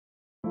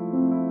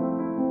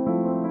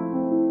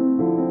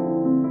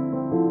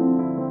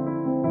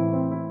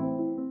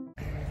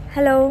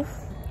Hello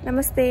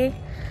నమస్తే.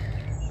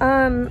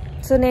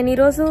 So నేను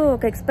ఈరోజు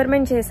ఒక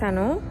ఎక్స్పెరిమెంట్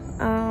చేశాను.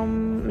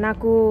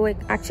 నాకు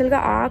యాక్చువల్గా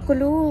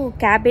ఆకులు,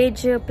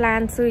 క్యాబేజ్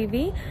ప్లాంట్స్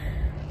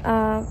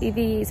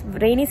ఇవి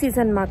రైనీ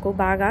సీజన్ మాకు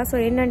బాగా. సో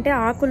ఏంటంటే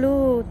ఆకులు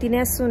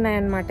తినేస్తున్నాయి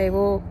అన్నమాట.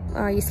 ఏవో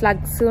ఈ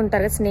స్లగ్స్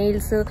ఉంటారు కదా,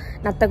 స్నేల్స్,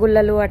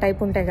 నత్తగుల్లలు ఆ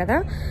టైప్ ఉంటాయి కదా.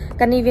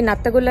 కానీ ఇవి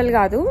నత్తగుల్లలు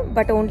కాదు,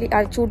 బట్ ఓన్లీ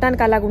అది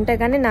చూడడానికి అలాగ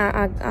ఉంటాయి కానీ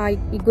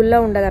ఈ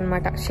గుల్ల ఉండదు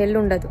అనమాట, షెల్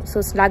ఉండదు. సో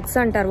స్లగ్స్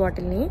అంటారు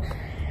వాటిని.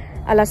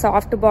 అలా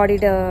సాఫ్ట్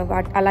బాడీడ్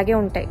అలాగే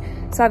ఉంటాయి.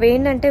 సో అవి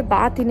ఏంటంటే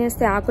బాగా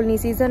తినేస్తే ఆకులు. ఈ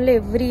సీజన్లో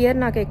ఎవ్రీ ఇయర్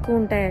నాకు ఎక్కువ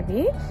ఉంటాయి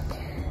అవి.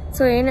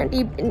 సో ఏంటంటే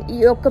ఈ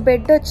ఒక్క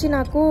బెడ్ వచ్చి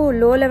నాకు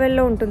లో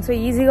లెవెల్లో ఉంటుంది, సో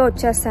ఈజీగా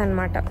వచ్చేస్తాయి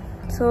అనమాట.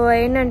 సో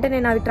ఏంటంటే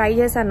నేను అవి ట్రై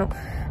చేశాను.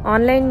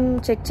 ఆన్లైన్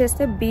చెక్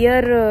చేస్తే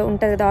బియర్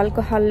ఉంటుంది కదా,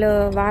 ఆల్కహాల్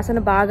వాసన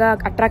బాగా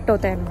అట్రాక్ట్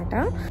అవుతాయి అనమాట.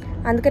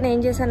 అందుకని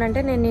ఏం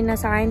చేశానంటే నేను నిన్న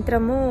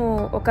సాయంత్రము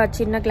ఒక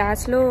చిన్న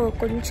గ్లాస్లో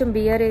కొంచెం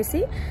బియర్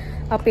వేసి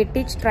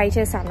పెట్టి ట్రై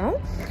చేశాను.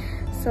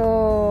 సో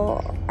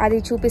అది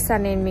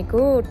చూపిస్తాను నేను మీకు.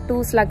 2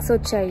 స్లగ్స్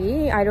వచ్చాయి.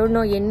 ఐ డోంట్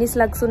నో ఎన్ని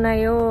స్లగ్స్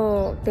ఉన్నాయో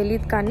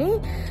తెలియదు, కానీ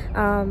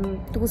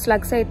 2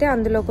 స్లగ్స్ అయితే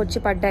అందులోకి వచ్చి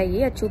పడ్డాయి.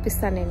 అది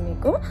చూపిస్తాను నేను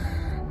మీకు.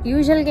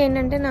 యూజువల్గా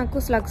ఏంటంటే నాకు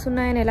స్లగ్స్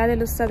ఉన్నాయని ఎలా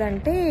తెలుస్తుంది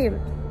అంటే,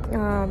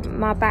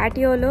 మా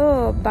ప్యాటియోలో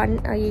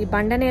ఈ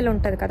బండ నేల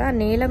ఉంటుంది కదా,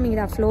 నేల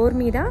మీద ఫ్లోర్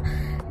మీద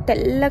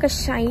తెల్లగా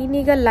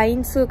షైనీగా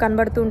లైన్స్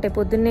కనబడుతూ ఉంటాయి.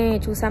 పొద్దున్నే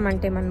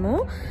చూసామంటే మనము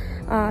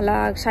అలా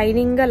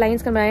షైనింగ్గా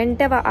లైన్స్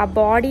అంటే ఆ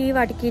బాడీ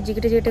వాటికి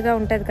జిగిటిగా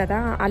ఉంటుంది కదా,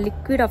 ఆ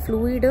లిక్విడ్, ఆ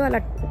ఫ్లూయిడ్ అలా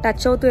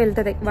టచ్ అవుతూ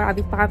వెళ్తుంది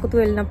అవి పాకుతూ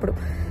వెళ్ళినప్పుడు.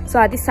 సో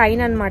అది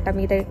సైన్ అనమాట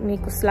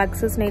మీకు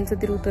స్లగ్స్, స్నేల్స్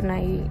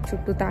తిరుగుతున్నాయి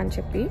చుట్టూతా అని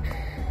చెప్పి.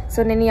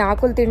 సో నేను ఈ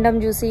ఆకులు తినడం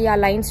చూసి, ఆ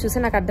లైన్స్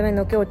చూసి నాకు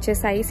అర్థమైంది, ఓకే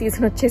వచ్చేసాయి,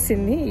 సీజన్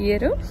వచ్చేసింది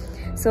ఇయర్.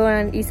 సో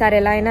ఈసారి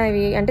ఎలా అయినా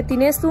అవి అంటే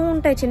తినేస్తూ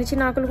ఉంటాయి, చిన్న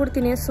చిన్న ఆకులు కూడా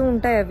తినేస్తూ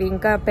ఉంటాయి. అవి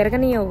ఇంకా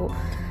పెరగనియవు.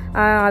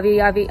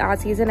 అవి ఆ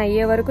సీజన్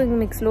అయ్యే వరకు ఇంక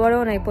మీకు స్లో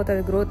డౌన్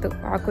అయిపోతుంది గ్రోత్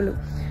ఆకులు.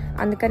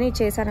 అందుకని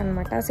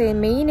చేశానమాట. సో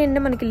మెయిన్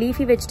ఏంటంటే మనకి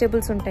లీఫీ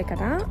వెజిటేబుల్స్ ఉంటాయి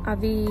కదా,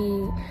 అవి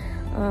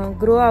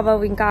గ్రో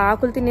అవ్వవు. ఇంకా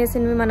ఆకులు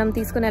తినేసినవి మనం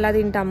తీసుకుని ఎలా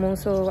తింటాము.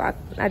 సో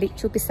అది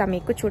చూపిస్తాం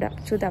మీకు,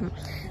 చూద్దాం.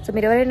 సో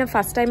మీరు ఎవరైనా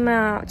ఫస్ట్ టైం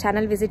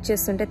ఛానల్ విజిట్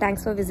చేస్తుంటే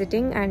thanks for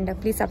visiting, and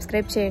please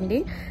subscribe చేయండి.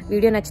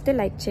 వీడియో నచ్చితే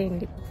లైక్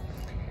చేయండి.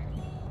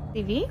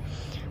 ఇవి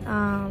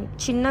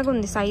చిన్నగా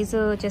ఉంది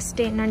సైజు,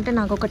 జస్ట్ ఏంటంటే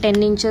నాకు ఒక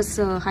 10 ఇంచెస్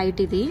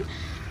హైట్ ఇది.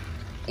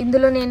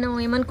 ఇందులో నేను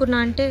ఏమనుకున్నా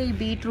అంటే ఈ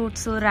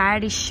బీట్రూట్స్,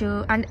 రాడిష్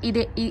అండ్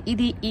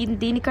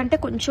దీనికంటే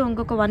కొంచెం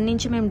ఇంకొక 1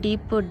 ఇంచ్ మేము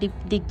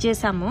డిగ్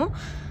చేసాము.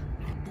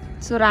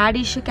 సో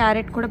రాడిష్,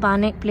 క్యారెట్ కూడా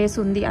బాగానే ప్లేస్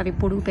ఉంది అవి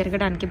పొడుగు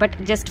పెరగడానికి. But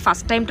just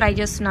first time try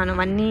చేస్తున్నాను.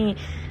 అవన్నీ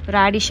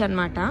రాడిష్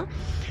అనమాట.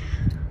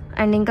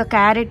 అండ్ ఇంకా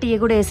క్యారెట్ ఇవి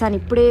కూడా వేసాను,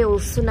 ఇప్పుడే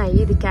వస్తున్నాయి.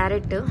 ఇది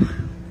క్యారెట్.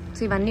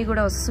 సో ఇవన్నీ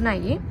కూడా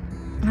వస్తున్నాయి.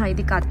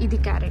 ఇది కాదు, ఇది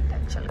క్యారెట్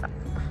యాక్చువల్గా.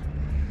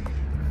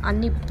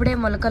 అన్నీ ఇప్పుడే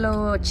మొలకలు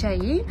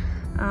వచ్చాయి.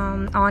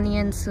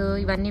 ఆనియన్స్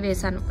ఇవన్నీ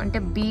వేసాను, అంటే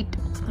బీట్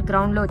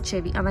గ్రౌండ్లో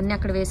వచ్చేవి అవన్నీ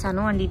అక్కడ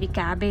వేసాను. అండ్ ఇవి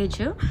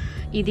క్యాబేజ్,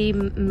 ఇది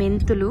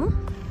మెంతులు,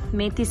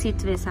 మేతి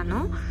సీడ్స్ వేసాను.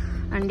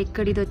 అండ్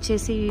ఇక్కడ ఇది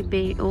వచ్చేసి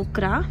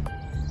ఓక్రా.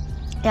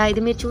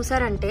 ఇది మీరు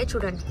చూసారంటే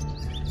చూడండి,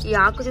 ఈ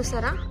ఆకు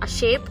చూసారా, ఆ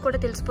షేప్ కూడా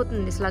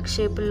తెలిసిపోతుంది. స్లగ్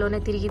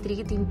షేపుల్లోనే తిరిగి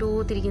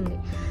తిరిగింది.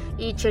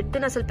 ఈ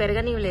చెట్టుని అసలు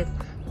పెరగనివ్వలేదు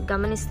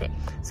గమనిస్తే.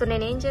 సో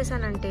నేనేం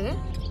చేశానంటే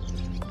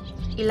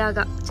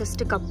ఇలాగా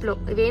జస్ట్ కప్లో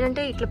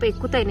ఇవేంటంటే ఇట్లా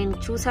ఎక్కుతాయి. నేను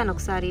చూసాను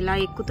ఒకసారి, ఇలా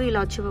ఎక్కుతూ ఇలా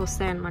వచ్చి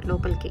వస్తాయి అనమాట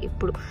లోపలికి.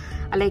 ఇప్పుడు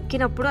అలా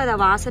ఎక్కినప్పుడు అది ఆ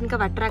వాసనకి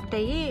అట్రాక్ట్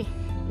అయ్యి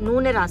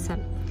నూనె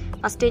రాశాను.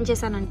 ఫస్ట్ ఏం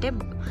చేశానంటే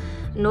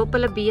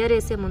లోపల బియర్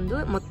వేసే ముందు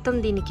మొత్తం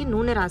దీనికి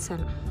నూనె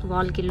రాశాను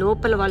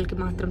లోపల వాల్కి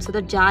మాత్రం, సో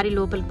దట్ జారి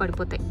లోపలికి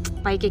పడిపోతాయి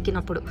పైకి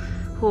ఎక్కినప్పుడు.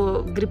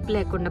 గ్రిప్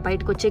లేకుండా,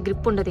 బయటకు వచ్చే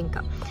గ్రిప్ ఉండదు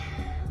ఇంకా.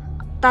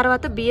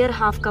 తర్వాత బియర్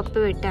 1/2 కప్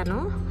పెట్టాను.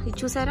 ఇది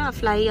చూసారా, ఆ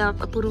ఫ్లై, ఆ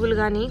పురుగులు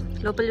కానీ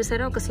లోపల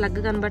చూసారా, ఒక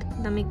స్లగ్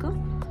కనబడుతుందా మీకు?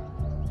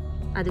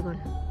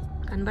 అదిగోండి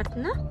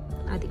కనబడుతుందా,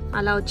 అది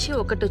అలా వచ్చి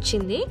ఒకటి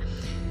వచ్చింది.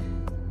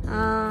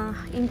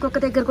 ఇంకొక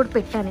దగ్గర కూడా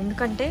పెట్టాను,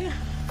 ఎందుకంటే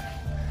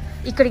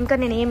ఇక్కడ ఇంకా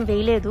నేను ఏం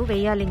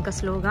వేయాలి ఇంకా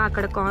స్లోగా.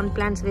 అక్కడ కార్న్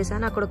ప్లాంట్స్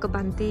వేసాను, అక్కడ ఒక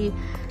బంతి,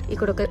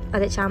 ఇక్కడ ఒక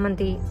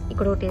చామంతి,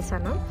 ఇక్కడ ఒకటి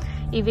వేసాను.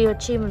 ఇవి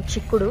వచ్చి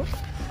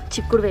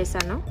చిక్కుడు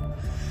వేసాను.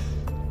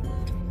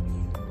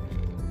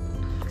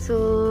 సో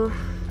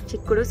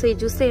చిక్కుడు. సో ఇది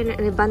చూస్తే,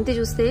 బంతి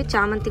చూస్తే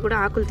చామంతి కూడా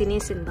ఆకులు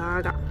తినేసింది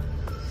బాగా,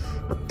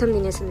 మొత్తం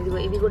తినేసింది.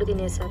 ఇవి కూడా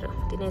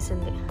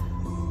తినేసింది.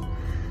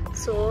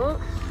 సో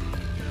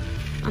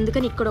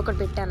అందుకని ఇక్కడ ఒకటి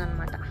పెట్టాను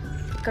అనమాట.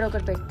 ఇక్కడ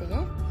ఒకటి పెడితే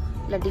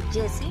ఇలా డిగ్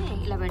చేసి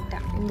ఇలా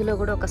పెట్టాను. ఇందులో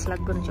కూడా ఒక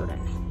స్లగ్ ఉంది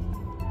చూడండి.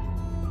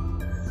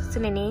 సో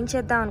నేను ఏం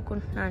చేద్దాం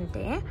అనుకుంటున్నా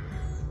అంటే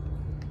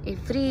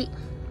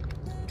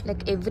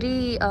ఎవ్రీ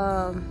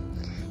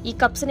ఈ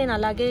కప్స్ నేను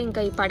అలాగే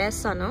ఇంకా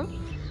పడేస్తాను.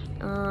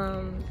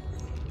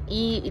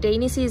 ఈ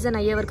రైనీ సీజన్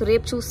అయ్యే వరకు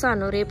రేపు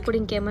చూస్తాను. రేపు కూడా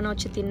ఇంకేమైనా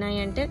వచ్చి తిన్నాయి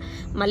అంటే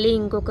మళ్ళీ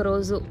ఇంకొక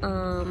రోజు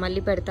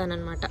మళ్ళీ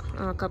పెడతానమాట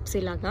కప్స్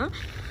ఇలాగా.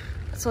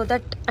 సో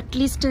దట్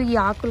అట్లీస్ట్ ఈ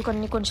ఆకులు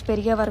కొంచెం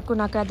పెరిగే వరకు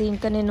నాకు అది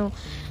ఇంకా నేను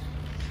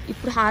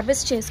ఇప్పుడు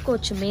హార్వెస్ట్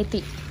చేసుకోవచ్చు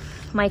మేతి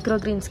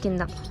మైక్రోగ్రీన్స్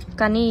కింద.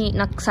 కానీ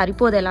నాకు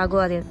సరిపోదు ఎలాగో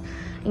అది.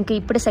 ఇంకా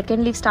ఇప్పుడే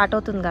సెకండ్ లీక్ స్టార్ట్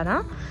అవుతుంది కదా,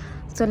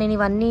 సో నేను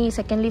ఇవన్నీ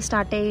సెకండ్ లీఫ్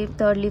స్టార్ట్ అయ్యి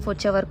థర్డ్ లీఫ్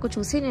వచ్చే వరకు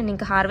చూసి నేను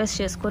ఇంకా హార్వెస్ట్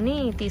చేసుకొని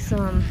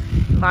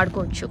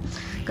వాడుకోవచ్చు.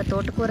 ఇంకా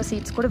తోటకూర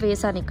సీడ్స్ కూడా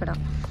వేసాను ఇక్కడ.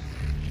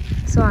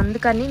 సో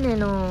అందుకని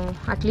నేను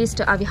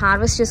అట్లీస్ట్ అవి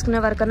హార్వెస్ట్ చేసుకునే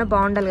వరకన్నా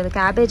బాగుండాలి కదా.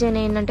 క్యాబేజ్ అయినా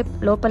ఏంటంటే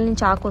లోపల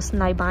నుంచి ఆకు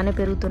వస్తుంది, అవి బాగానే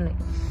పెరుగుతున్నాయి.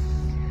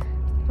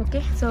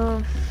 ఓకే, సో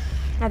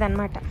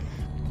అదనమాట.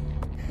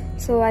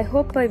 సో ఐ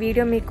హోప్ ఈ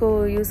వీడియో మీకు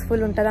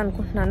యూస్ఫుల్ ఉంటుంది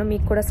అనుకుంటున్నాను.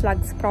 మీకు కూడా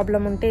స్లగ్స్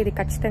ప్రాబ్లం ఉంటే ఇది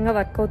ఖచ్చితంగా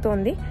వర్క్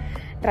అవుతుంది,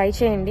 ట్రై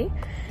చేయండి.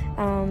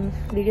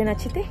 వీడియో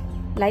నచ్చితే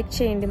లైక్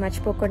చేయండి,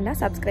 మర్చిపోకుండా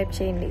సబ్స్క్రైబ్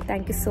చేయండి.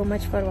 Thank you so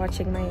much for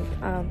watching my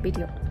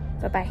video.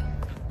 Bye.